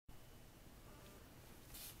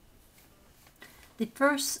The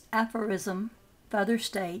first aphorism further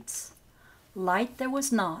states, "Light there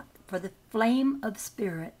was not, for the flame of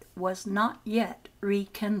spirit was not yet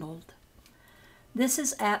rekindled." This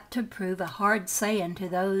is apt to prove a hard saying to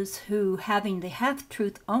those who, having the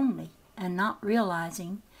half-truth only, and not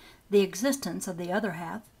realizing the existence of the other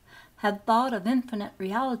half, have thought of infinite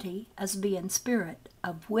reality as being spirit,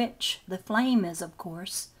 of which the flame is, of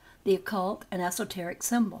course, the occult and esoteric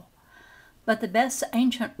symbol. But the best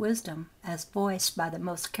ancient wisdom, as voiced by the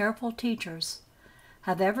most careful teachers,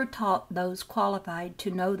 have ever taught those qualified to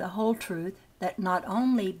know the whole truth that not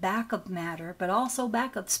only back of matter, but also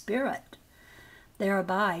back of spirit, there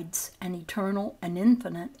abides an eternal and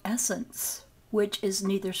infinite essence, which is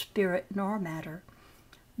neither spirit nor matter,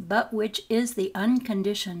 but which is the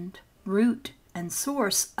unconditioned root and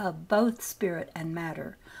source of both spirit and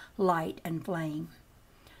matter, light and flame.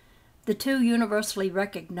 The two universally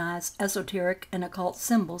recognized esoteric and occult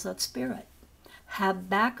symbols of spirit have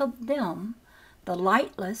back of them the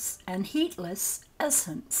lightless and heatless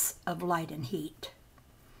essence of light and heat.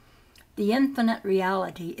 The infinite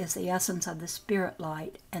reality is the essence of the spirit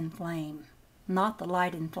light and flame, not the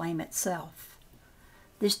light and flame itself.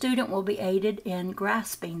 The student will be aided in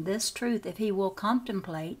grasping this truth if he will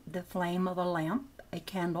contemplate the flame of a lamp, a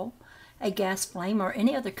candle, a gas flame, or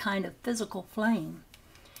any other kind of physical flame.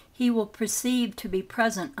 He will perceive to be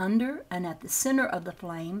present under and at the center of the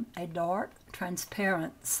flame a dark,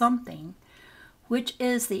 transparent something, which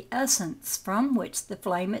is the essence from which the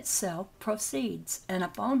flame itself proceeds, and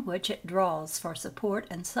upon which it draws for support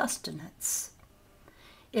and sustenance.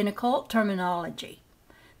 In occult terminology,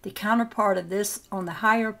 the counterpart of this on the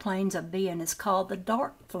higher planes of being is called the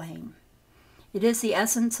dark flame. It is the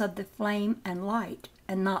essence of the flame and light,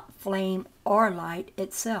 and not flame or light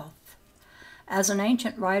itself. As an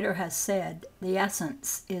ancient writer has said, the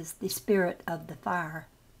essence is the spirit of the fire,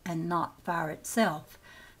 and not fire itself.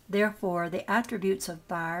 Therefore, the attributes of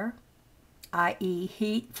fire, i.e.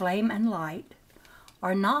 heat, flame, and light,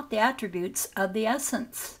 are not the attributes of the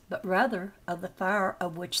essence, but rather of the fire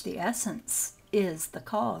of which the essence is the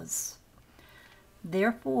cause.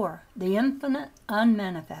 Therefore, the infinite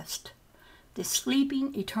unmanifest, the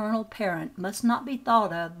sleeping eternal parent, must not be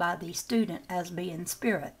thought of by the student as being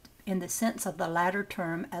spirit, in the sense of the latter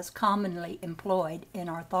term as commonly employed in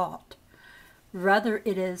our thought. Rather,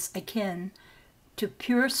 it is akin to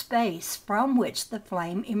pure space from which the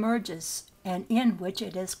flame emerges and in which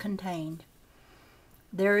it is contained.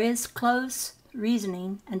 There is close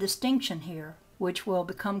reasoning and distinction here, which will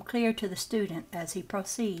become clear to the student as he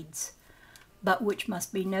proceeds, but which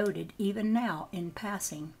must be noted even now in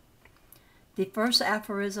passing. The first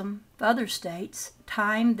aphorism further states,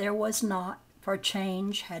 "Time there was not, for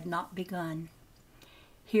change had not begun."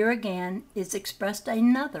 Here again is expressed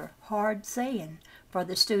another hard saying for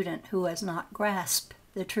the student who has not grasped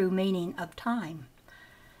the true meaning of time.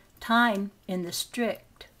 Time, in the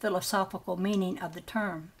strict philosophical meaning of the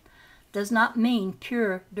term, does not mean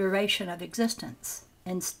pure duration of existence.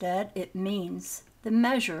 Instead, it means the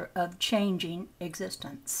measure of changing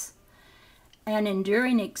existence. An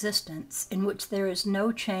enduring existence in which there is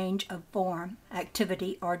no change of form,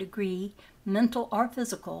 activity, or degree, mental or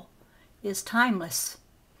physical, is timeless.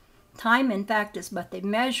 Time, in fact, is but the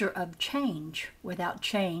measure of change. Without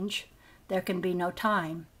change, there can be no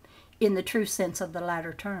time, in the true sense of the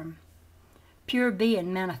latter term. Pure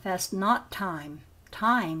being manifests not time.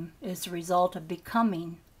 Time is the result of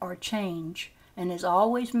becoming or change, and is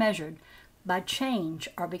always measured by change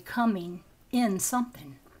or becoming in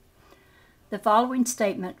something. The following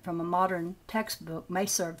statement from a modern textbook may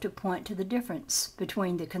serve to point to the difference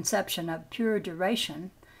between the conception of pure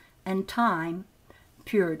duration and time,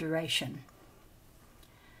 pure duration.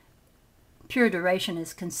 Pure duration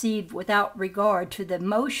is conceived without regard to the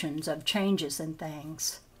motions of changes in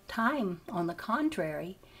things. Time, on the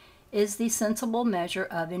contrary, is the sensible measure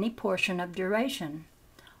of any portion of duration,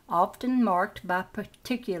 often marked by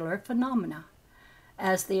particular phenomena,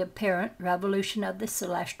 as the apparent revolution of the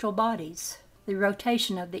celestial bodies, the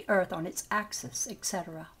rotation of the earth on its axis,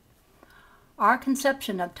 etc. Our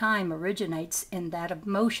conception of time originates in that of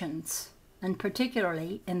motions, and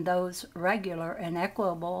particularly in those regular and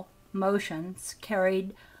equable motions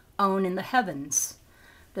carried on in the heavens,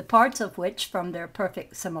 the parts of which, from their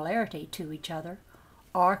perfect similarity to each other,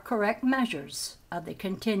 are correct measures of the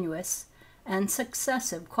continuous and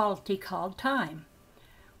successive quality called time,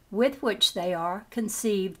 with which they are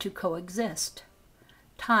conceived to coexist.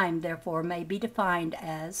 Time, therefore, may be defined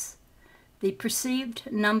as the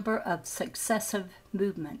perceived number of successive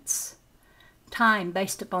movements. Time,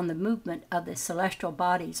 based upon the movement of the celestial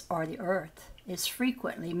bodies or the earth, is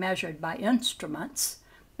frequently measured by instruments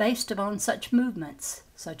based upon such movements,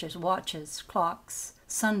 such as watches, clocks,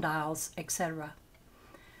 sundials, etc.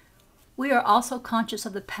 We are also conscious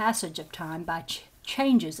of the passage of time by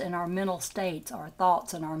changes in our mental states, our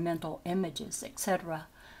thoughts, and our mental images, etc.,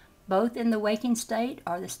 both in the waking state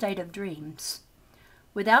or the state of dreams.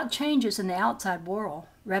 Without changes in the outside world,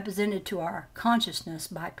 represented to our consciousness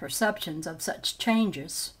by perceptions of such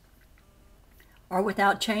changes, or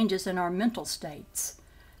without changes in our mental states,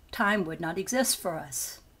 time would not exist for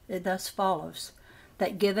us. It thus follows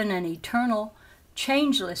that given an eternal,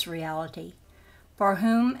 changeless reality, for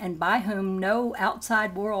whom and by whom no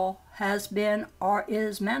outside world has been or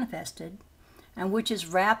is manifested, and which is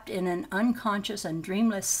wrapped in an unconscious and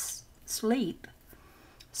dreamless sleep,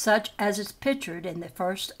 such as is pictured in the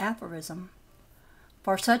first aphorism.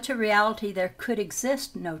 For such a reality there could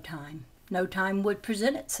exist no time. No time would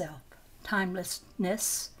present itself.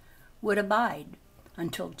 Timelessness would abide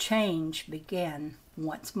until change began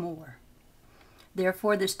once more.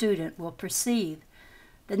 Therefore the student will perceive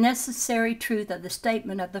the necessary truth of the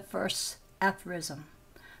statement of the first aphorism,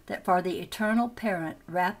 that for the eternal parent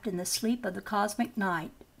wrapped in the sleep of the cosmic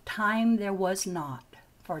night, time there was not,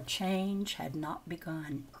 for change had not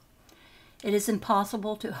begun. It is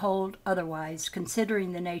impossible to hold otherwise,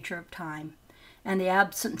 considering the nature of time and the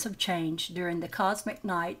absence of change during the cosmic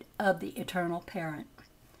night of the eternal parent.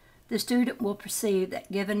 The student will perceive that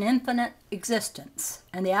given infinite existence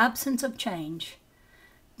and the absence of change,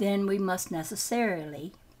 then we must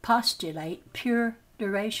necessarily postulate pure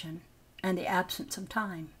duration and the absence of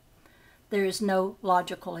time. There is no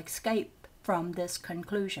logical escape from this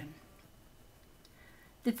conclusion.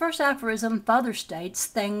 The first aphorism further states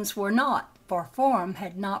things were not, for form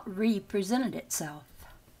had not represented itself.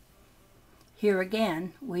 Here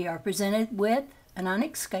again, we are presented with an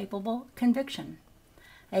unescapable conviction.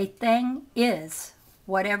 A thing is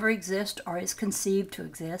whatever exists or is conceived to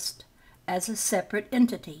exist as a separate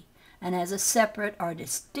entity and as a separate or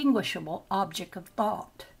distinguishable object of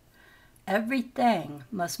thought. Everything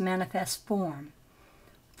must manifest form.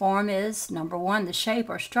 Form is, number one, the shape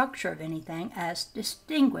or structure of anything as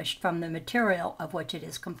distinguished from the material of which it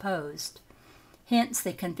is composed. Hence,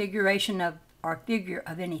 the configuration of or figure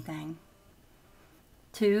of anything.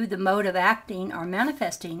 2, the mode of acting or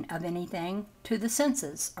manifesting of anything to the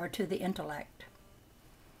senses or to the intellect.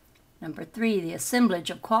 Number 3, the assemblage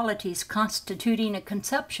of qualities constituting a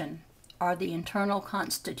conception or the internal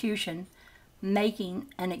constitution making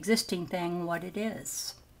an existing thing what it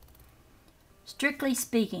is. Strictly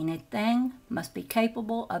speaking, a thing must be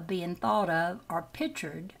capable of being thought of or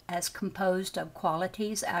pictured as composed of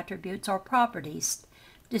qualities, attributes, or properties,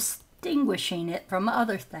 distinguishing it from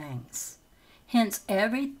other things. Hence,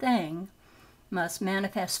 everything must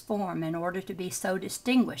manifest form in order to be so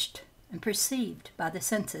distinguished and perceived by the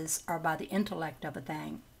senses or by the intellect of a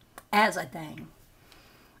thing, as a thing.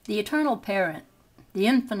 The eternal parent, the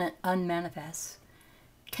infinite unmanifest,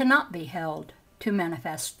 cannot be held to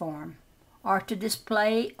manifest form, or to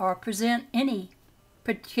display or present any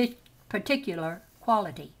particular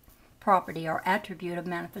quality, property, or attribute of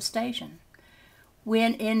manifestation,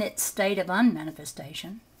 when in its state of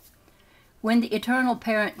unmanifestation. When the eternal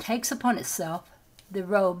parent takes upon itself the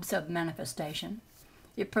robes of manifestation,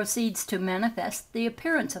 it proceeds to manifest the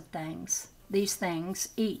appearance of things. These things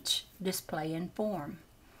each display in form,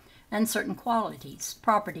 and certain qualities,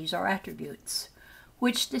 properties, or attributes,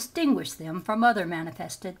 which distinguish them from other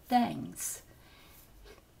manifested things.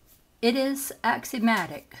 It is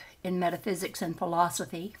axiomatic in metaphysics and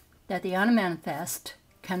philosophy that the unmanifest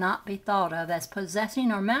cannot be thought of as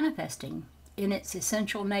possessing or manifesting in its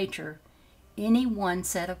essential nature any one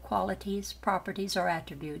set of qualities, properties, or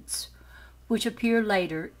attributes which appear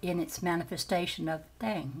later in its manifestation of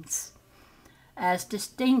things, as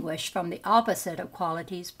distinguished from the opposite of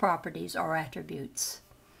qualities, properties, or attributes.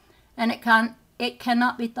 And it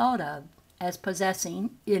cannot be thought of as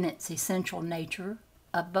possessing in its essential nature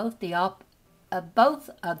of both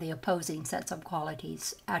of the opposing sets of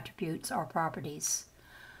qualities, attributes, or properties.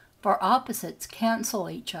 For opposites cancel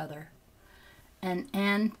each other, and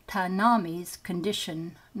antinomies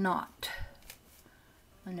condition not.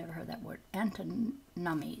 I never heard that word,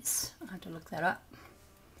 antinomies. I have to look that up.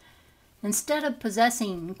 Instead of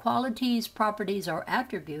possessing qualities, properties, or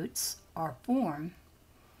attributes, or form,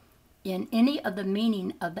 in any of the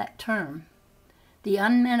meaning of that term, the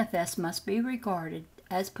unmanifest must be regarded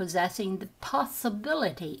as possessing the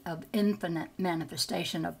possibility of infinite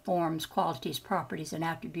manifestation of forms, qualities, properties, and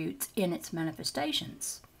attributes in its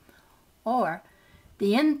manifestations, or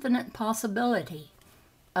the infinite possibility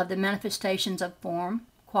of the manifestations of form,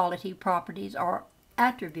 quality, properties, or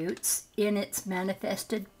attributes in its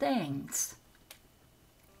manifested things.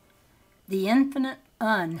 The infinite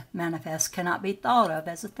unmanifest cannot be thought of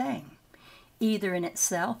as a thing, either in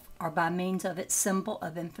itself or by means of its symbol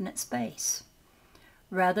of infinite space.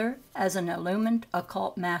 Rather, as an illumined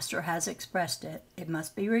occult master has expressed it, it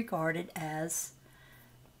must be regarded as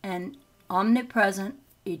an omnipresent,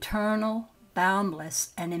 eternal,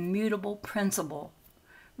 boundless, and immutable principle,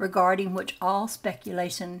 regarding which all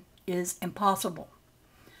speculation is impossible,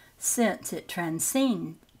 since it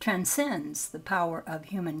transcends the power of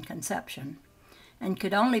human conception, and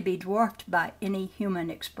could only be dwarfed by any human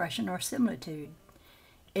expression or similitude.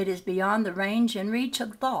 It is beyond the range and reach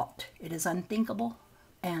of thought. It is unthinkable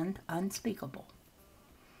and unspeakable.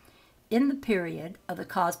 In the period of the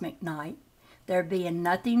cosmic night, there being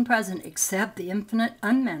nothing present except the infinite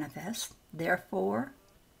unmanifest, therefore,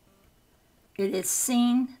 it is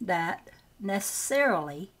seen that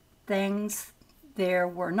necessarily things there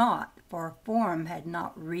were not, for form had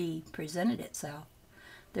not re-presented itself.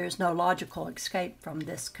 There is no logical escape from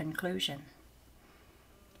this conclusion.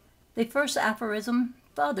 The first aphorism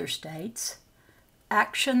further states,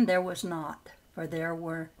 action there was not, for there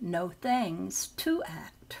were no things to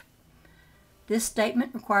act. This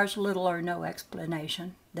statement requires little or no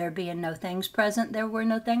explanation. There being no things present, there were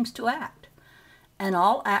no things to act. And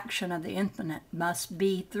all action of the infinite must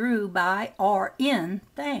be through, by, or in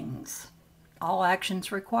things. All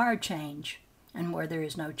actions require change, and where there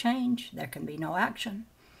is no change, there can be no action.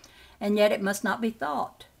 And yet it must not be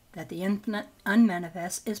thought that the infinite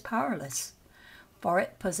unmanifest is powerless, for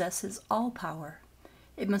it possesses all power.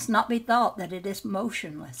 It must not be thought that it is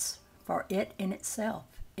motionless, for it in itself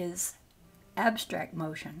is abstract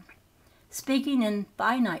motion. Speaking in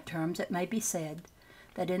finite terms, it may be said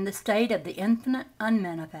that in the state of the infinite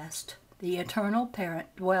unmanifest, the eternal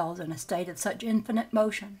parent dwells in a state of such infinite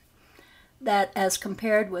motion that, as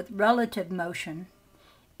compared with relative motion,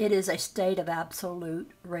 it is a state of absolute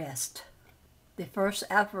rest. The first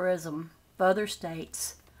aphorism further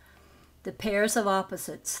states, the pairs of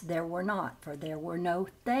opposites there were not, for there were no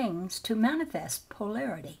things to manifest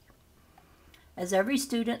polarity. As every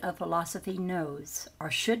student of philosophy knows, or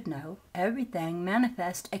should know, everything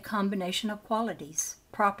manifests a combination of qualities,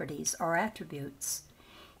 properties, or attributes.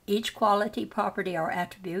 Each quality, property, or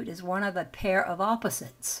attribute is one of a pair of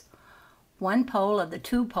opposites, one pole of the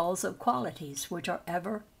two poles of qualities which are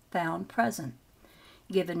ever found present.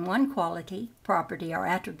 Given one quality, property, or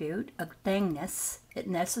attribute of thingness, it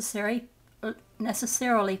necessarily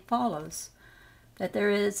follows that there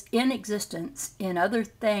is in existence in other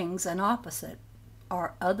things an opposite,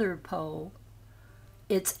 or other pole,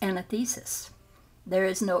 its antithesis. There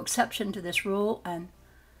is no exception to this rule, and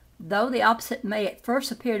though the opposite may at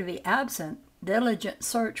first appear to be absent, diligent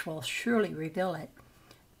search will surely reveal it,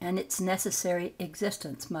 and its necessary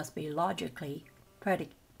existence must be logically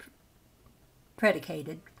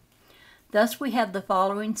predicated. Thus we have the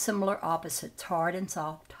following similar opposites: hard and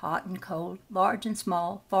soft, hot and cold, large and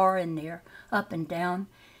small, far and near, up and down,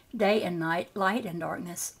 day and night, light and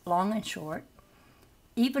darkness, long and short.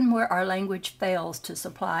 Even where our language fails to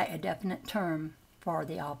supply a definite term for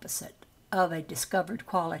the opposite of a discovered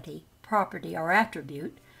quality, property, or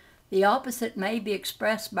attribute, the opposite may be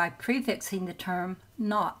expressed by prefixing the term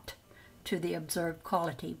not to the observed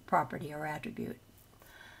quality, property, or attribute.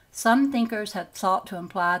 Some thinkers have sought to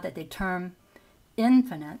imply that the term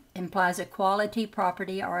infinite implies a quality,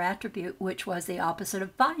 property, or attribute which was the opposite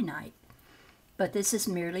of finite, but this is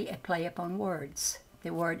merely a play upon words.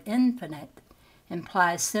 The word infinite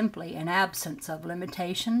implies simply an absence of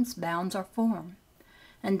limitations, bounds, or form,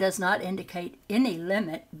 and does not indicate any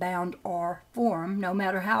limit, bound, or form, no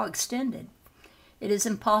matter how extended. It is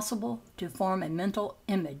impossible to form a mental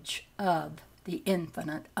image of the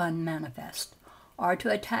infinite unmanifest, or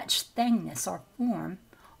to attach thingness or form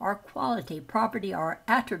or quality, property, or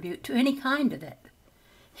attribute to any kind of it.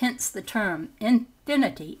 Hence the term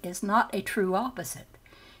infinity is not a true opposite.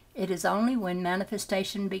 It is only when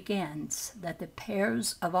manifestation begins that the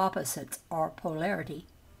pairs of opposites or polarity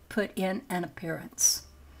put in an appearance.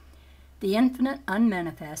 The infinite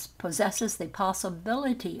unmanifest possesses the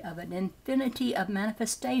possibility of an infinity of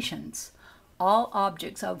manifestations, all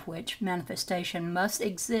objects of which manifestation must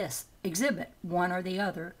exhibit one or the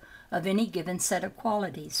other of any given set of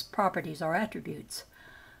qualities, properties, or attributes.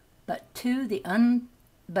 But to the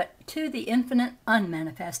infinite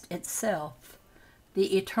unmanifest itself,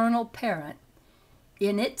 the eternal parent,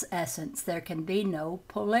 in its essence there can be no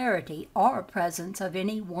polarity or presence of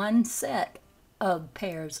any one set of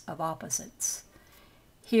pairs of opposites.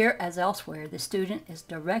 Here, as elsewhere, the student is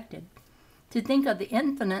directed to think of the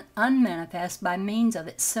infinite unmanifest by means of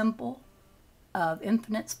its symbol of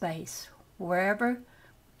infinite space, wherever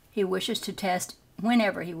he wishes to test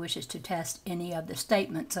whenever he wishes to test any of the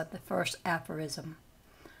statements of the first aphorism.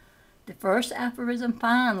 The first aphorism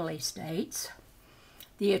finally states,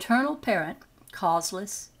 "The eternal parent,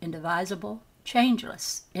 causeless, indivisible,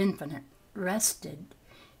 changeless, infinite, rested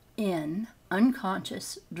in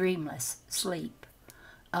unconscious, dreamless sleep.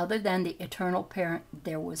 Other than the eternal parent,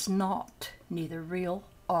 there was naught, neither real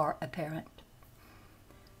or apparent."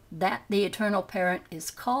 That the eternal parent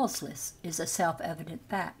is causeless is a self-evident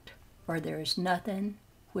fact, for there is nothing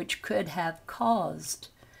which could have caused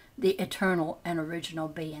the eternal and original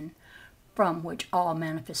being from which all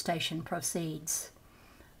manifestation proceeds.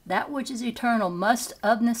 That which is eternal must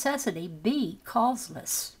of necessity be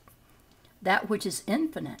causeless. That which is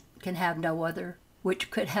infinite can have no other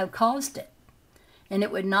which could have caused it, and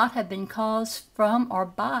it would not have been caused from or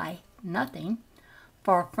by nothing,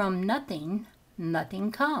 for from nothing,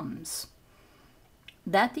 nothing comes.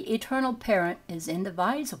 That the eternal parent is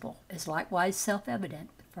indivisible is likewise self-evident,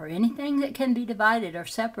 for anything that can be divided or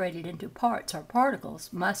separated into parts or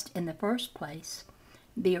particles must, in the first place,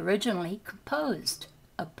 be originally composed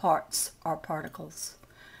of parts or particles.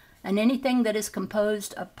 And anything that is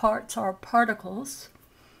composed of parts or particles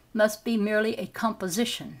must be merely a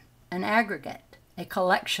composition, an aggregate, a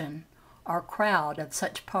collection or crowd of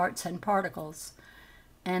such parts and particles,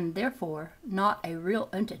 and therefore not a real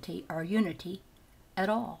entity or unity at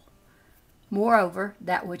all. Moreover,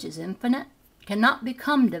 that which is infinite cannot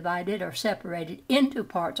become divided or separated into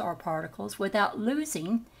parts or particles without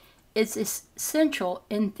losing its essential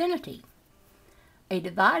infinity. A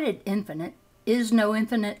divided infinite is no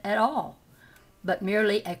infinite at all, but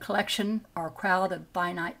merely a collection or crowd of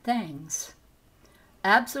finite things.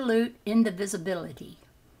 Absolute indivisibility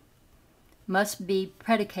must be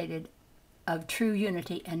predicated of true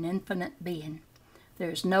unity and infinite being.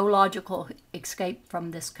 There is no logical escape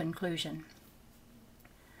from this conclusion.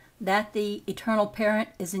 That the eternal parent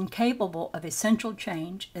is incapable of essential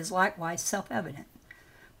change is likewise self-evident.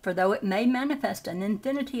 For though it may manifest an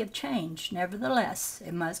infinity of change, nevertheless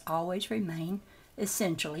it must always remain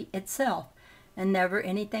essentially itself, and never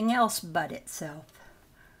anything else but itself.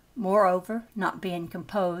 Moreover, not being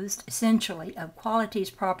composed essentially of qualities,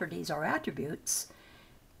 properties, or attributes,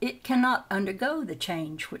 it cannot undergo the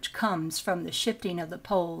change which comes from the shifting of the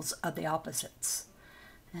poles of the opposites.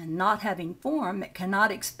 And not having form, it cannot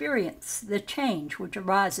experience the change which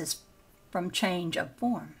arises from change of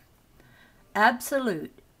form.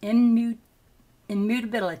 Absolute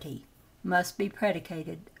immutability must be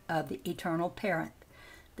predicated of the eternal parent.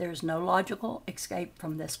 There is no logical escape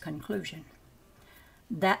from this conclusion.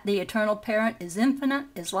 That the eternal parent is infinite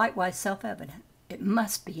is likewise self-evident. It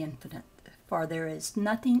must be infinite, for there is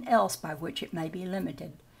nothing else by which it may be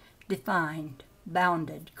limited, defined,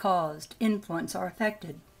 bounded, caused, influenced, or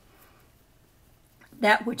affected.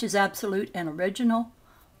 That which is absolute and original,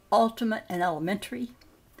 ultimate and elementary,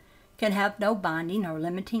 can have no binding or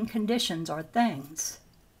limiting conditions or things.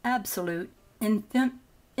 Absolute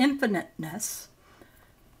infiniteness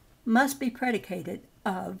must be predicated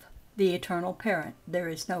of the eternal parent. There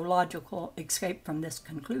is no logical escape from this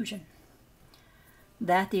conclusion.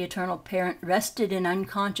 That the eternal parent rested in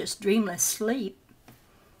unconscious, dreamless sleep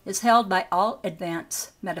is held by all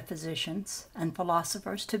advanced metaphysicians and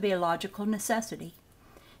philosophers to be a logical necessity,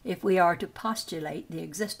 if we are to postulate the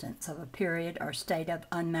existence of a period or state of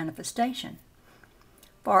unmanifestation.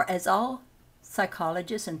 For as all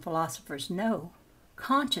psychologists and philosophers know,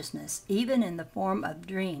 consciousness, even in the form of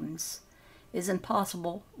dreams, is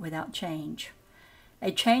impossible without change.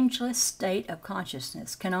 A changeless state of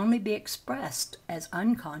consciousness can only be expressed as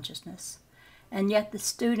unconsciousness, and yet the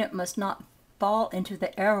student must not fall into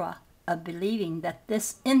the error of believing that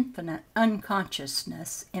this infinite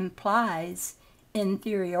unconsciousness implies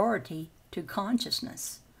inferiority to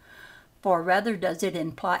consciousness, for rather does it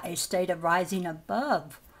imply a state of rising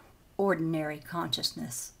above ordinary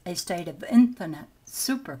consciousness, a state of infinite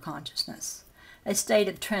superconsciousness, a state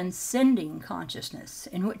of transcending consciousness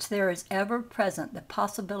in which there is ever present the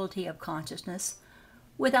possibility of consciousness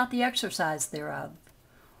without the exercise thereof.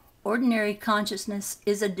 Ordinary consciousness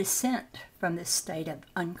is a descent from this state of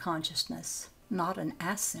unconsciousness, not an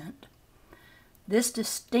ascent. This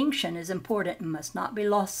distinction is important and must not be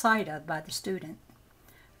lost sight of by the student.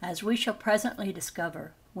 As we shall presently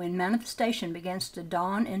discover, when manifestation begins to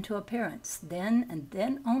dawn into appearance, then and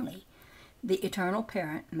then only, the eternal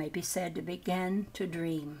parent may be said to begin to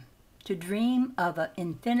dream of an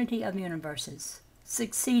infinity of universes,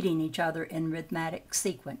 succeeding each other in rhythmic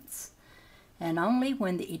sequence. And only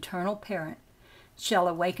when the eternal parent shall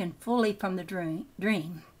awaken fully from the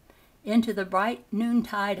dream, into the bright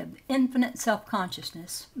noontide of infinite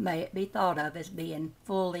self-consciousness, may it be thought of as being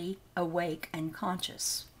fully awake and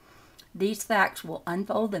conscious. These facts will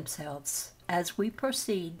unfold themselves as we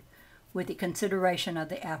proceed with the consideration of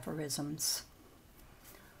the aphorisms.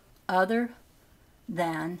 Other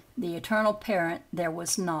than the eternal parent, there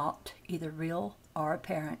was not, either real or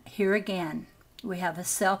apparent. Here again, we have a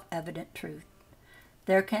self-evident truth.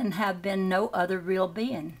 There can have been no other real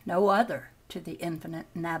being, no other to the infinite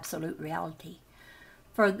and absolute reality.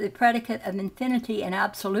 For the predicate of infinity and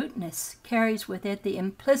absoluteness carries with it the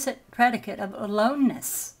implicit predicate of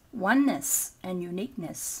aloneness, oneness, and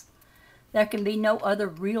uniqueness. There can be no other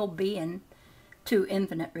real being to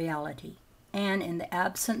infinite reality. And in the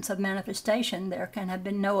absence of manifestation, there can have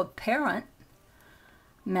been no apparent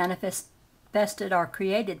manifested or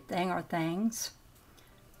created thing or thing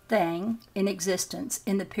in existence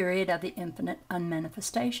in the period of the infinite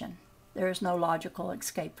unmanifestation. There is no logical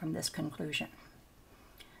escape from this conclusion.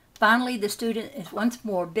 Finally, the student is once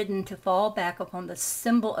more bidden to fall back upon the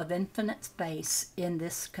symbol of infinite space in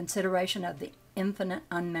this consideration of the infinite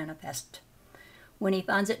unmanifest, when he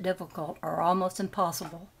finds it difficult or almost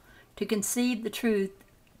impossible to conceive of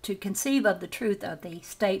the truth of the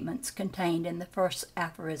statements contained in the first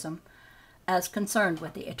aphorism as concerned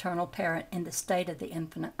with the eternal parent in the state of the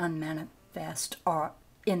infinite unmanifest or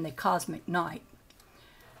in the cosmic night.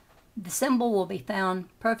 The symbol will be found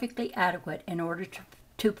perfectly adequate in order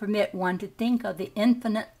to permit one to think of the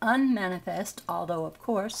infinite unmanifest, although, of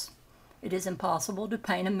course, it is impossible to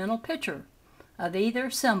paint a mental picture of either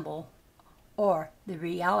symbol or the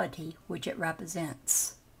reality which it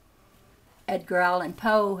represents. Edgar Allan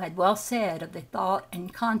Poe had well said of the thought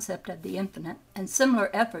and concept of the infinite and similar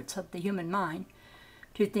efforts of the human mind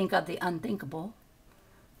to think of the unthinkable,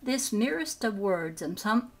 this merest of words and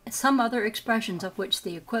some other expressions of which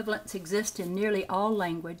the equivalents exist in nearly all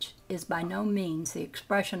language is by no means the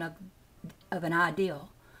expression of an ideal,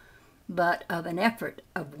 but of an effort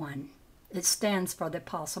of one. It stands for the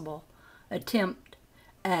possible attempt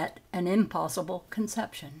at an impossible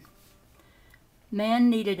conception. Man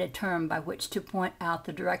needed a term by which to point out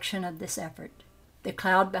the direction of this effort, the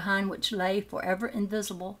cloud behind which lay forever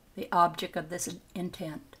invisible the object of this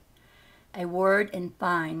intent. A word, in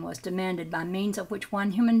fine, was demanded by means of which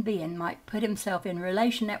one human being might put himself in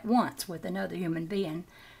relation at once with another human being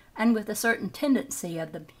and with a certain tendency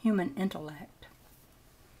of the human intellect.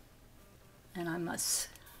 And I must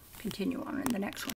continue on in the next one.